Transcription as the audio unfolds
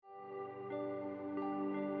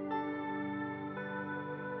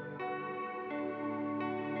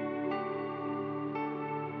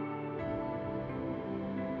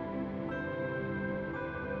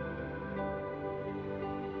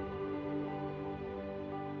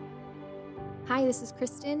Hi, this is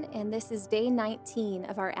Kristen, and this is day 19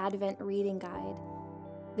 of our Advent reading guide.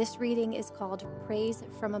 This reading is called Praise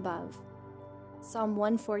from Above. Psalm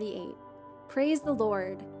 148. Praise the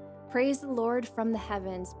Lord. Praise the Lord from the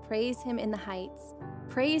heavens. Praise him in the heights.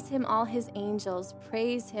 Praise him, all his angels.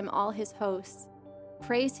 Praise him, all his hosts.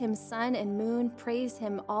 Praise him, sun and moon. Praise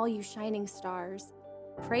him, all you shining stars.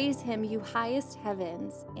 Praise him, you highest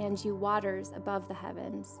heavens, and you waters above the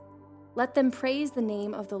heavens. Let them praise the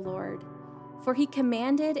name of the Lord. For he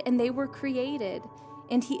commanded, and they were created,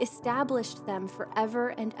 and he established them forever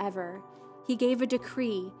and ever. He gave a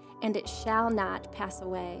decree, and it shall not pass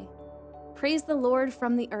away. Praise the Lord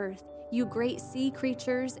from the earth, you great sea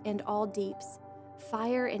creatures and all deeps,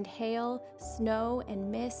 fire and hail, snow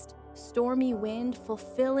and mist, stormy wind,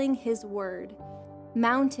 fulfilling his word,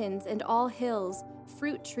 mountains and all hills,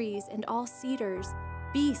 fruit trees and all cedars,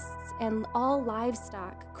 beasts and all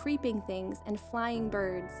livestock, creeping things and flying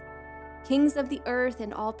birds, kings of the earth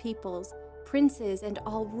and all peoples, princes and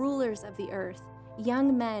all rulers of the earth,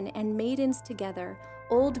 young men and maidens together,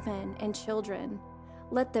 old men and children.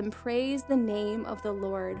 Let them praise the name of the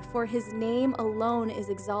Lord, for his name alone is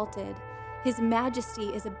exalted. His majesty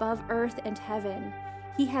is above earth and heaven.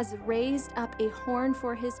 He has raised up a horn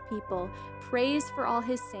for his people, praise for all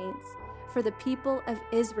his saints, for the people of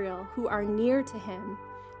Israel who are near to him.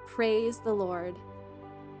 Praise the Lord.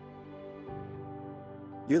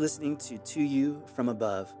 You're listening to You From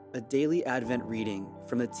Above, a daily Advent reading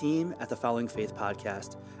from the team at the Following Faith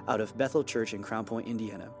podcast out of Bethel Church in Crown Point,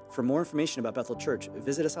 Indiana. For more information about Bethel Church,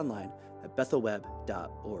 visit us online at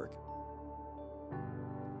bethelweb.org.